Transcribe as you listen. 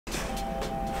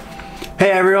Hey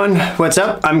everyone, what's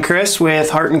up? I'm Chris with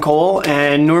Heart and Cole,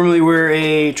 and normally we're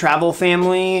a travel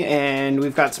family and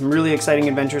we've got some really exciting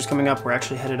adventures coming up. We're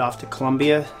actually headed off to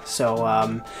Colombia, so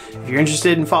if you're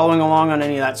interested in following along on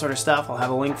any of that sort of stuff, I'll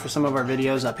have a link for some of our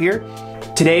videos up here.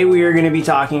 Today we are going to be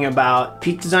talking about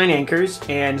Peak Design anchors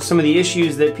and some of the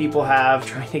issues that people have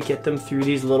trying to get them through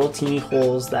these little teeny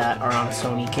holes that are on a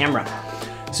Sony camera.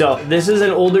 So this is an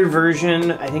older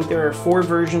version. I think there are 4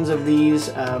 versions of these.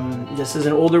 This is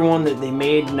an older one that they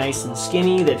made nice and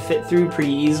skinny that fit through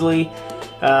pretty easily.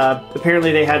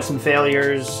 Apparently they had some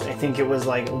failures. I think it was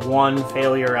like 1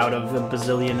 failure out of a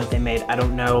bazillion that they made. I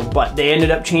don't know, but they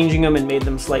ended up changing them and made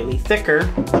them slightly thicker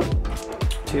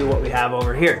to what we have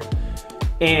over here.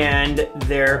 And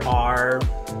there are,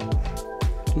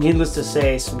 needless to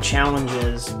say, some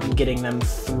challenges in getting them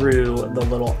through the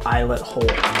little eyelet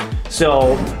hole.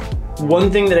 So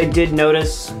one thing that I did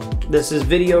notice, this is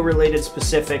video related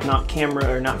specific, not camera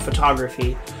or not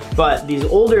photography, but these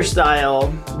older style,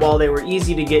 while they were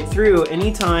easy to get through,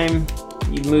 anytime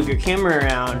you move your camera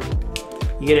around,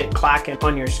 you get it clacking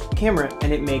on your camera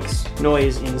and it makes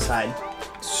noise inside.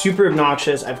 Super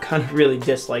obnoxious. I've kind of really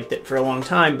disliked it for a long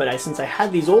time, but since I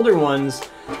had these older ones,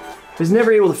 I was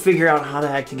never able to figure out how the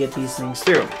heck to get these things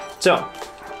through. So,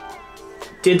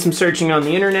 did some searching on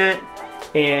the internet,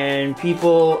 and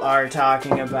people are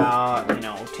talking about, you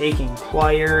know, taking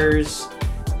pliers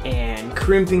and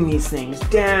crimping these things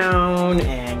down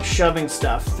and shoving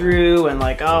stuff through and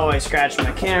like, oh, I scratched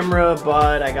my camera,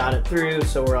 but I got it through,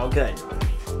 so we're all good.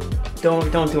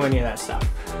 Don't do any of that stuff.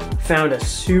 Found a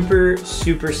super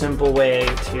simple way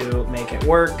to make it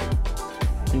work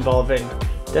involving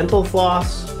dental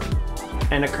floss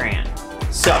and a crayon.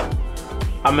 So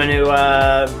I'm going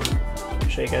to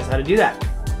show you guys how to do that.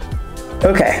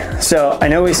 Okay, so I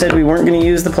know we said we weren't going to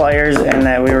use the pliers and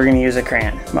that we were going to use a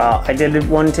crayon. Well, I did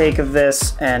one take of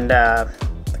this and the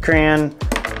crayon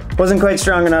wasn't quite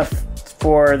strong enough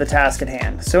for the task at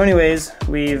hand. So anyways,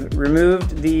 we've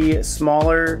removed the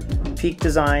smaller Peak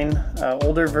Design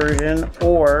older version,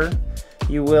 or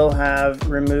you will have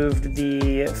removed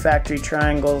the factory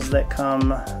triangles that come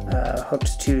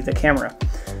hooked to the camera.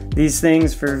 These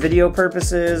things for video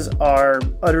purposes are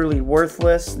utterly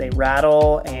worthless. They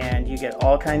rattle and you get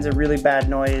all kinds of really bad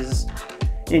noise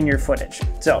in your footage.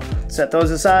 So set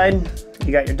those aside.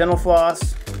 You got your dental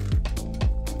floss.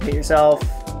 Get yourself,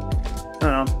 I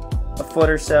don't know, a foot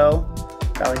or so.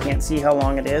 Probably can't see how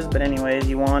long it is, but anyways,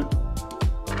 you want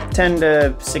 10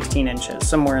 to 16 inches,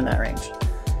 somewhere in that range.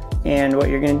 And what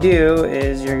you're going to do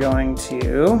is you're going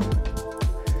to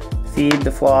feed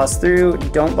the floss through.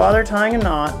 Don't bother tying a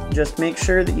knot, just make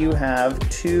sure that you have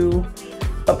 2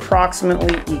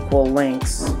 approximately equal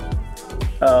lengths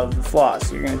of the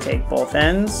floss. You're going to take both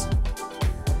ends,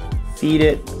 feed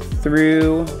it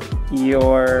through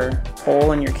your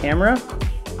hole in your camera,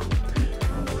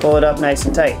 pull it up nice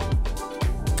and tight.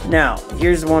 Now,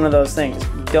 here's one of those things.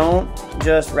 Don't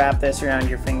just wrap this around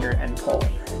your finger and pull.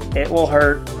 It will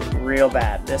hurt real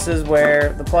bad. This is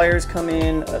where the pliers come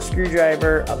in, a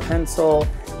screwdriver, a pencil,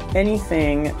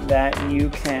 anything that you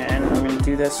can, I'm going to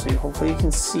do this so hopefully you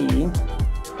can see,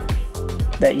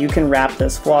 that you can wrap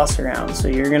this floss around. So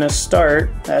you're going to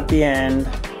start at the end.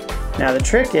 Now the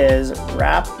trick is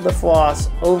wrap the floss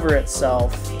over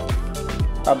itself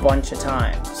a bunch of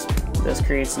times. This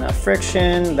creates enough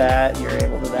friction that you're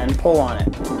able to then pull on it.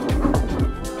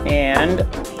 And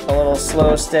a little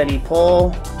slow, steady pull,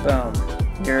 boom.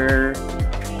 Your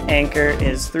anchor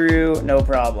is through, no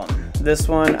problem. This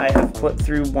one I have put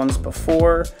through once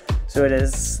before, so it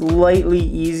is slightly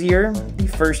easier the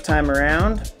first time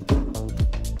around.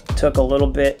 Took a little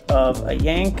bit of a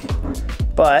yank,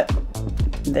 but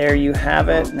there you have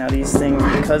it. Now these things,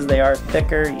 because they are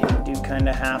thicker, you do kind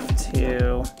of have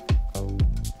to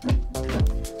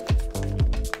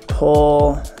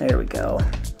pull. There we go.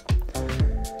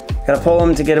 Gotta pull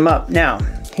them to get them up. Now,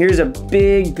 here's a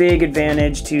big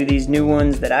advantage to these new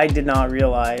ones that I did not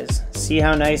realize. See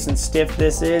how nice and stiff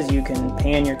this is? You can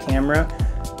pan your camera.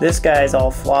 This guy's all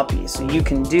floppy, so you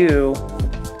can do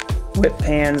whip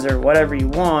pans or whatever you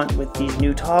want with these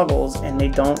new toggles and they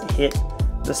don't hit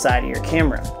the side of your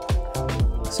camera.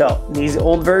 So these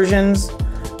old versions,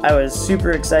 I was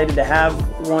super excited to have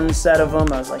one set of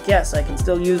them. I was like, yes, I can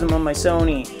still use them on my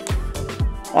Sony.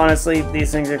 Honestly,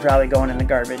 these things are probably going in the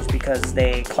garbage because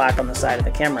they clack on the side of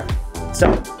the camera.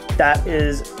 So that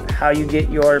is how you get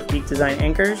your Peak Design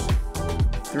anchors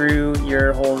through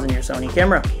your holes in your Sony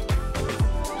camera.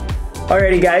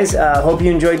 Alrighty guys, hope you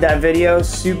enjoyed that video.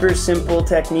 Super simple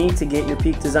technique to get your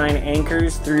Peak Design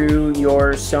anchors through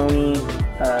your Sony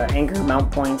anchor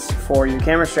mount points for your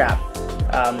camera strap.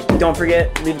 Don't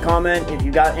forget, leave a comment. If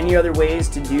you got any other ways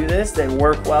to do this that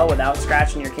work well without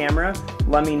scratching your camera,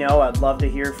 let me know. I'd love to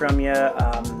hear from you.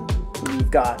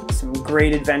 We've got some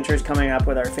great adventures coming up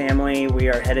with our family. We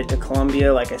are headed to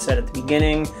Colombia, like I said at the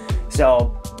beginning.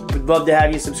 So we'd love to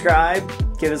have you subscribe.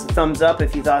 Give us a thumbs up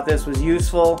if you thought this was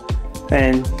useful.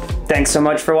 And thanks so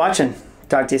much for watching.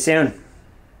 Talk to you soon.